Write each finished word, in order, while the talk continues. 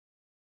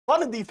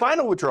Following the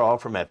final withdrawal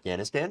from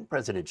Afghanistan,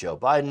 President Joe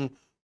Biden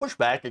pushed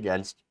back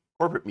against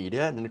corporate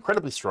media in an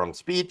incredibly strong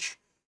speech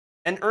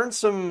and earned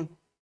some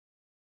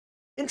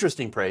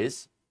interesting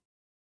praise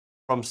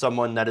from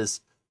someone that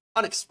is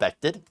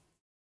unexpected.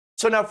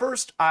 So now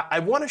first, I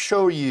want to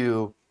show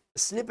you a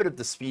snippet of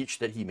the speech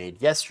that he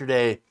made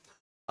yesterday,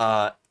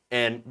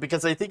 and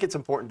because I think it's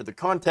important to the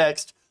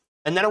context,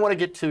 and then I want to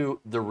get to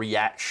the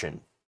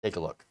reaction. Take a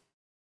look.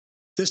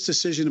 This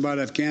decision about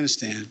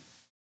Afghanistan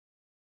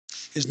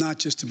is not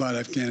just about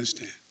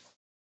Afghanistan.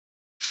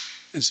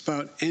 It's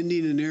about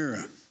ending an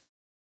era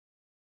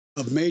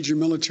of major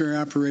military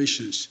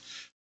operations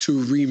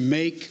to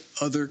remake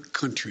other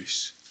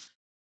countries.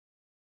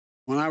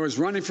 When I was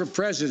running for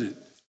president,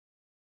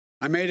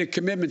 I made a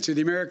commitment to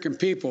the American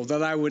people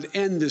that I would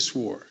end this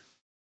war.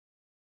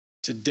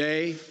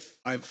 Today,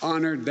 I've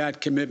honored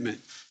that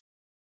commitment.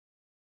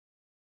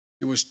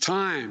 It was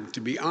time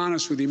to be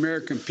honest with the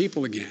American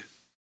people again.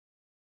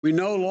 We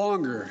no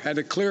longer had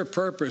a clear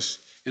purpose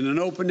in an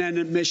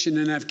open-ended mission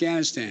in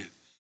Afghanistan.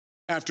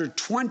 After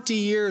 20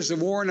 years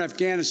of war in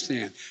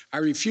Afghanistan, I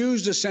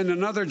refuse to send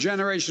another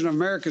generation of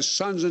America's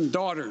sons and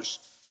daughters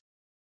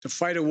to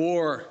fight a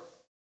war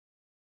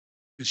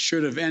that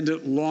should have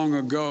ended long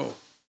ago.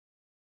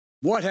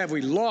 What have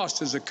we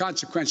lost as a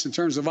consequence in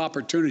terms of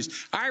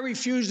opportunities? I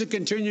refuse to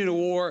continue a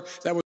war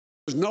that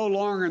was no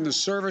longer in the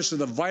service of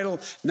the vital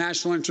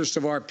national interests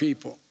of our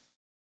people.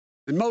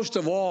 And most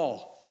of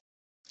all,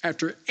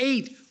 after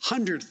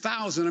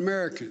 800,000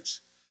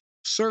 Americans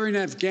serving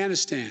in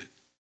Afghanistan,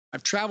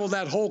 I've traveled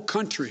that whole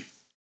country,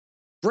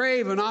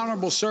 brave and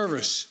honorable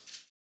service.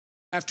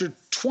 After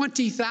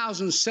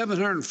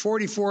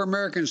 20,744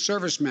 American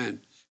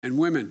servicemen and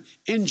women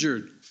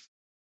injured,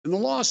 and the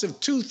loss of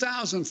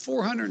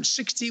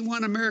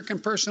 2,461 American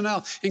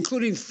personnel,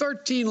 including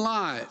 13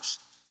 lives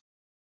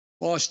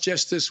lost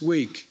just this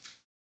week,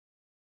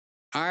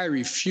 I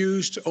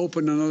refuse to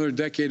open another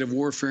decade of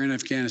warfare in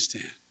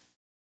Afghanistan.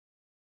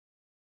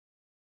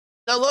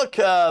 Now look,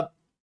 out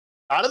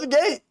of the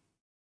gate,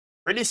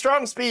 pretty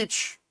strong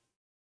speech.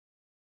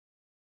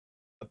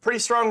 A pretty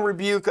strong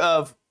rebuke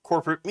of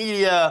corporate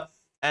media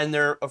and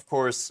their, of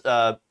course,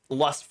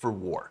 lust for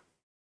war.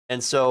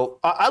 And so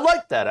I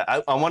like that.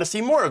 I want to see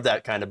more of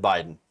that kind of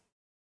Biden.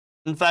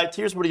 In fact,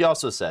 here's what he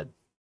also said.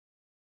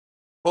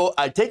 Well,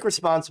 I take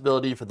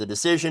responsibility for the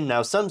decision.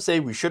 Now, some say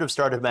we should have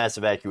started mass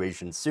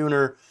evacuation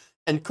sooner,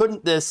 and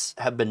couldn't this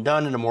have been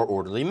done in a more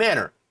orderly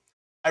manner?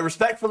 I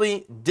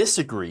respectfully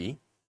disagree.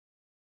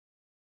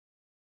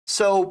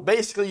 So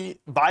basically,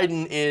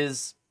 Biden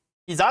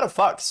he's out of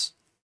fucks.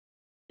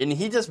 And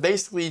he just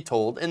basically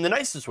told, in the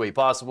nicest way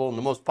possible, in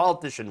the most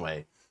politician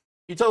way,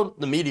 he told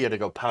the media to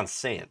go pound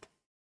sand.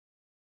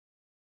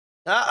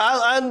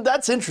 And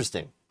that's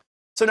interesting.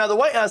 So now the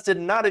White House did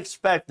not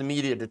expect the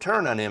media to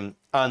turn on him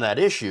on that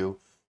issue.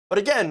 But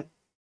again,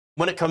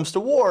 when it comes to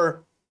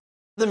war,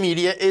 the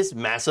media is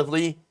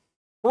massively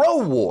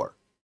pro-war.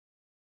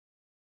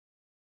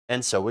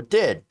 And so it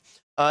did.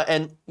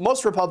 And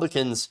most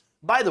Republicans,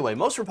 by the way,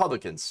 most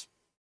Republicans,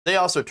 they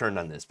also turned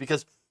on this.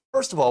 Because,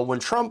 first of all, when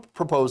Trump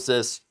proposed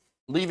this,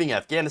 leaving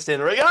Afghanistan,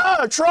 they're like,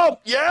 ah, Trump,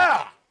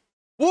 yeah!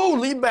 Woo,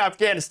 leave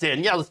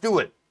Afghanistan. Yeah, let's do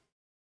it.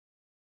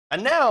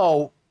 And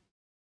now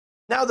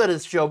that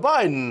it's Joe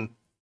Biden,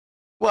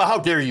 well, how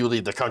dare you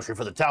leave the country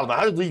for the Taliban?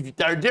 How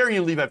dare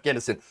you leave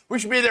Afghanistan? We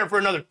should be there for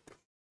another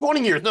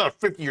 20 years, no,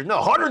 50 years, no,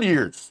 100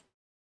 years.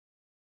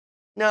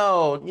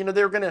 No, you know,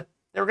 they were gonna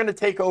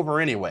take over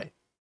anyway.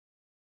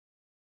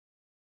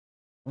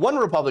 One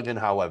Republican,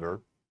 however,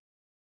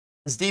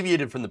 has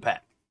deviated from the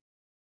pack.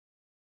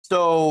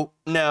 So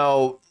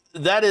now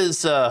that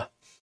is, and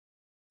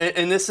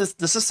this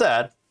is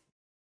sad.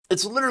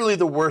 It's literally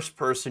the worst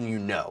person you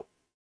know.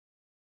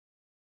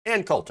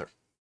 Ann Coulter.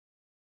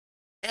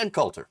 Ann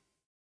Coulter.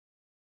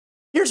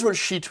 Here's what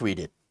she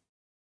tweeted.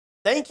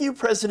 Thank you,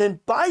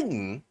 President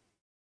Biden,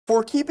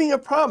 for keeping a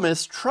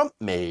promise Trump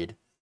made,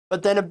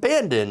 but then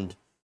abandoned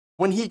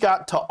when he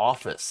got to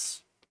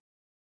office.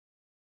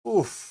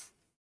 Oof.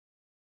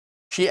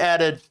 She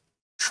added,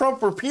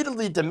 Trump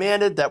repeatedly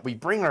demanded that we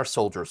bring our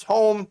soldiers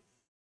home,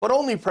 but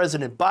only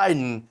President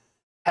Biden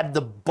had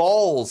the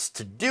balls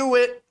to do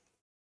it.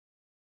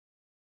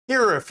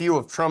 Here are a few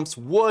of Trump's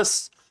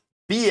wuss,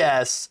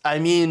 BS, I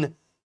mean,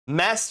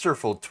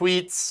 masterful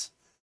tweets.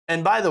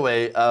 And by the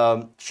way,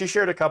 she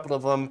shared a couple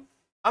of them.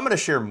 I'm going to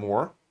share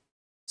more.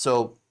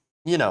 So,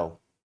 you know,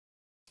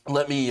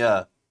 let me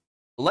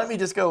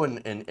just go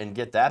and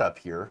get that up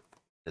here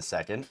in a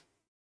second.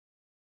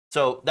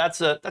 So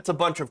that's a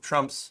bunch of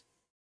Trump's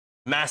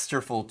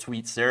masterful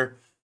tweets there.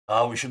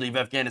 Oh, we should leave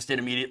Afghanistan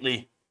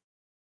immediately.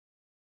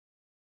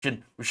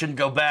 We shouldn't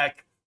go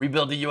back.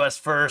 Rebuild the U.S.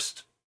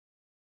 first.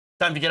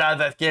 Time to get out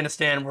of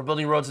Afghanistan. We're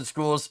building roads and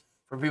schools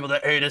for people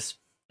that hate us.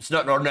 It's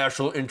not in our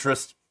national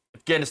interest.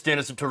 Afghanistan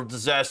is a total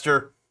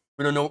disaster.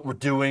 We don't know what we're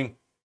doing.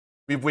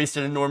 We've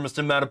wasted an enormous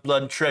amount of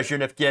blood and treasure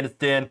in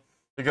Afghanistan.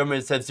 The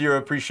government has had zero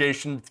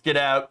appreciation. Let's get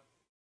out.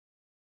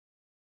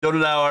 Don't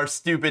allow our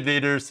stupid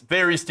leaders,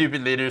 very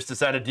stupid leaders, to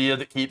sign a deal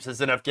that keeps us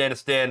in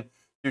Afghanistan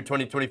through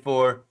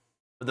 2024.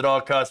 With it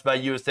all cost by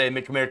USA,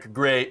 make America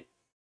great.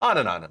 On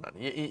and on and on.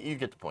 You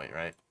get the point,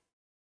 right?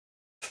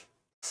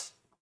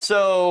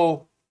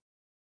 So,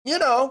 you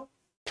know,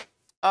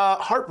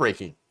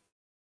 heartbreaking.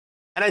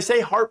 And I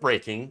say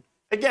heartbreaking,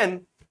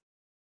 again,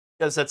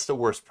 because that's the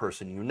worst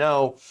person you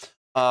know.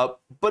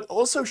 But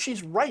also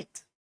she's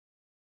right.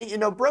 You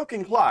know,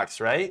 broken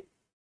clocks, right?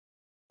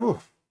 Whew.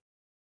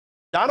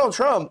 Donald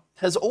Trump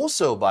has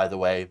also, by the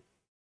way,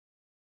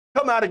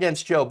 come out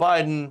against Joe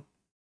Biden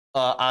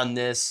on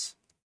this.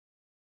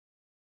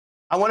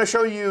 I want to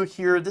show you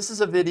here. This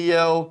is a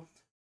video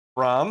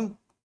from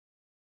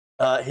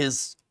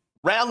his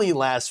rally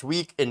last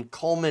week in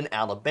Cullman,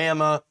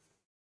 Alabama.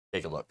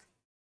 Take a look.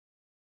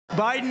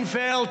 Biden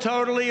failed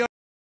totally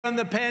on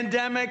the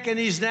pandemic, and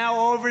he's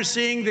now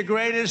overseeing the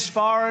greatest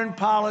foreign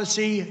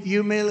policy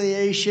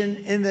humiliation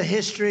in the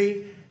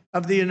history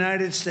of the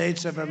United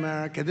States of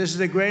America. This is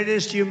the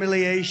greatest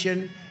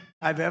humiliation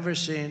I've ever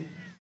seen.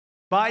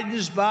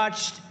 Biden's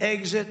botched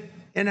exit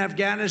in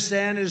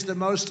Afghanistan is the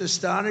most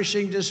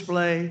astonishing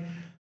display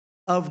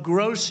of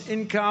gross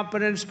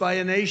incompetence by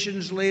a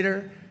nation's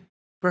leader,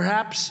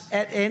 perhaps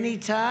at any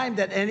time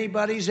that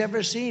anybody's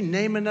ever seen.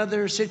 Name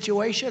another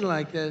situation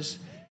like this.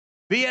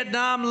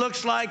 Vietnam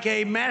looks like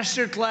a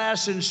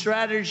masterclass in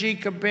strategy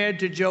compared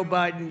to Joe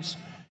Biden's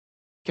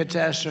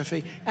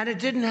catastrophe. And it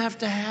didn't have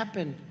to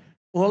happen.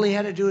 All he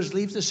had to do is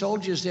leave the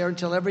soldiers there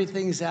until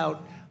everything's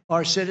out.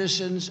 Our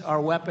citizens,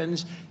 our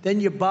weapons. Then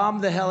you bomb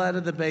the hell out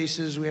of the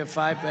bases. We have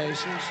 5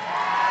 bases.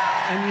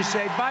 And you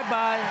say,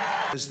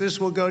 bye-bye. This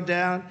will go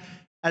down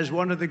as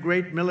one of the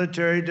great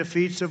military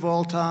defeats of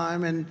all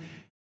time. And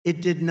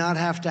it did not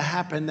have to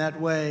happen that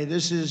way.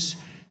 This is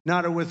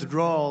not a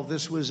withdrawal.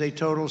 This was a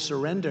total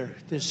surrender.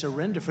 This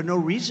surrender for no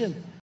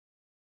reason.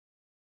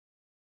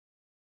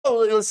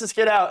 Oh, let's just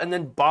get out and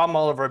then bomb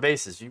all of our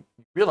bases. You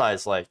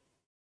realize, like,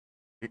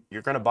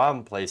 you're going to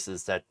bomb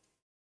places that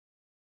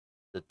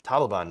the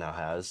Taliban now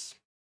has.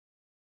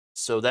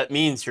 So that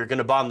means you're going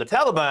to bomb the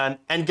Taliban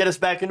and get us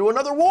back into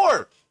another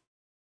war.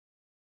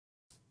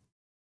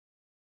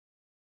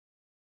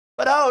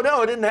 But oh,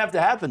 no, it didn't have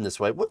to happen this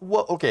way.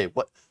 Okay,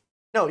 what?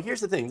 No,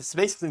 here's the thing. This is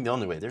basically the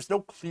only way. There's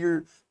no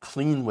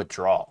clean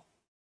withdrawal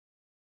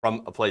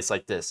from a place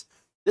like this.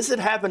 This had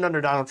happened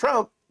under Donald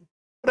Trump. It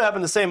would have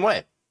happened the same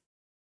way.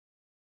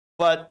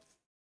 But,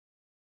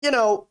 you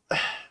know,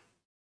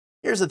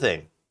 here's the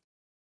thing.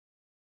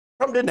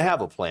 Trump didn't have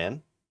a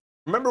plan.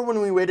 Remember when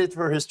we waited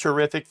for his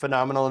terrific,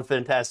 phenomenal, and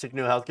fantastic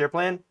new healthcare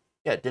plan?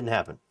 Yeah, it didn't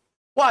happen.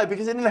 Why?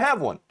 Because he didn't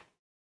have one.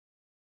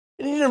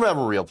 And he didn't have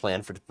a real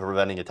plan for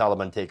preventing a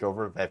Taliban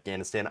takeover of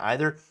Afghanistan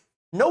either.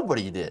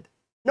 Nobody did.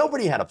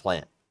 Nobody had a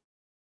plan.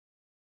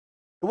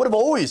 It would have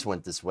always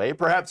went this way,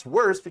 perhaps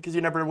worse, because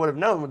you never would have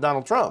known with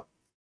Donald Trump.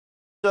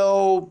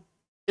 So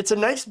it's a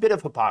nice bit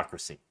of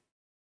hypocrisy.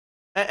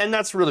 And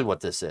that's really what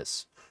this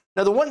is.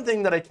 Now, the one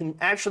thing that I can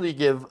actually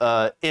give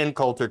Ann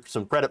Coulter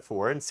some credit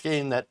for, and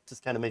Skane, that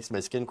just kind of makes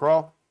my skin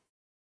crawl.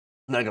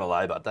 I'm not going to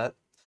lie about that.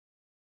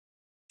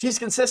 She's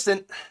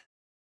consistent.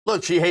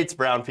 Look, she hates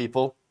brown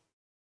people.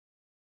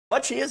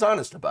 But she is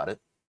honest about it.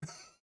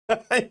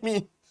 I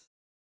mean,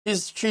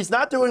 she's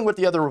not doing what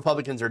the other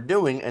Republicans are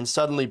doing and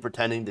suddenly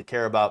pretending to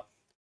care about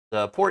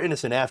the poor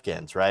innocent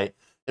Afghans, right?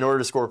 In order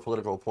to score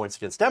political points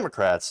against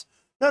Democrats.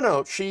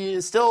 No, she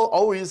is still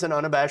always an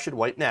unabashed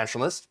white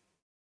nationalist.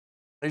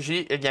 And she,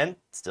 again,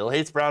 still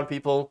hates brown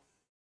people,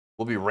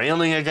 will be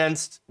railing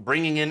against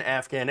bringing in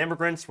Afghan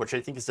immigrants, which I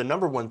think is the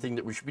 #1 thing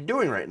that we should be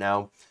doing right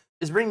now,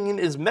 is bringing in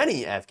as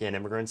many Afghan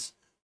immigrants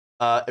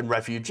and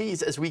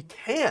refugees as we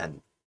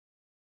can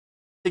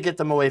to get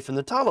them away from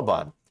the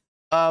Taliban.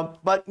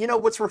 But, you know,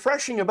 what's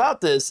refreshing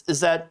about this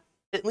is that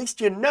at least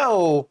you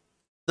know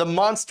the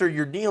monster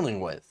you're dealing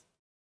with.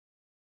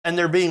 And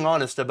they're being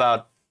honest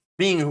about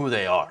being who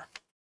they are.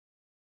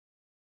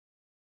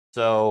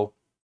 So,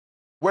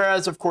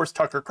 whereas, of course,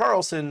 Tucker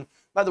Carlson,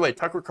 by the way,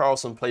 Tucker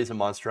Carlson plays a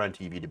monster on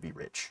TV to be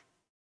rich.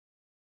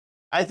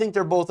 I think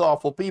they're both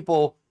awful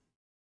people,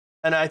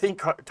 and I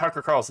think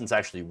Tucker Carlson's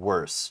actually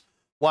worse.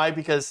 Why?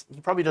 Because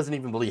he probably doesn't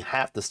even believe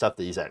half the stuff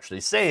that he's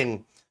actually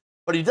saying.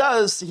 But he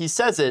does, he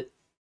says it,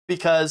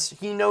 because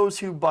he knows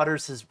who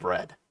butters his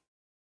bread.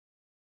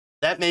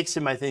 That makes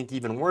him, I think,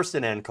 even worse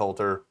than Ann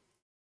Coulter,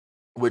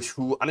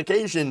 who, on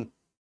occasion,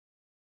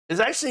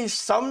 is actually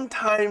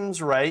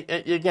sometimes right,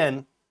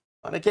 again,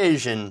 on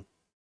occasion,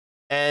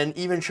 and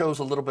even shows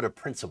a little bit of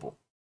principle.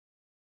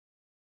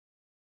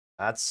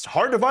 That's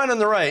hard to find on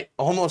the right,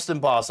 almost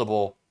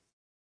impossible.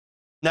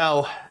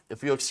 Now,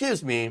 if you'll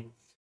excuse me,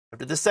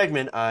 after this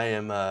segment,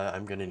 I'm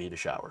going to need a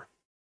shower.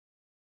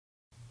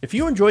 If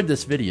you enjoyed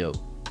this video,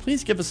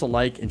 please give us a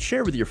like and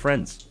share with your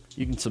friends.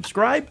 You can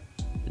subscribe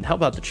and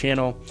help out the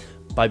channel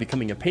by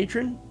becoming a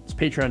patron. It's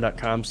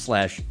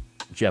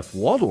patreon.com/Jeff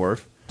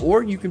Waldorf,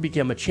 or you can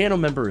become a channel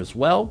member as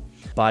well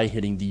by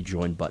hitting the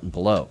join button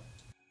below.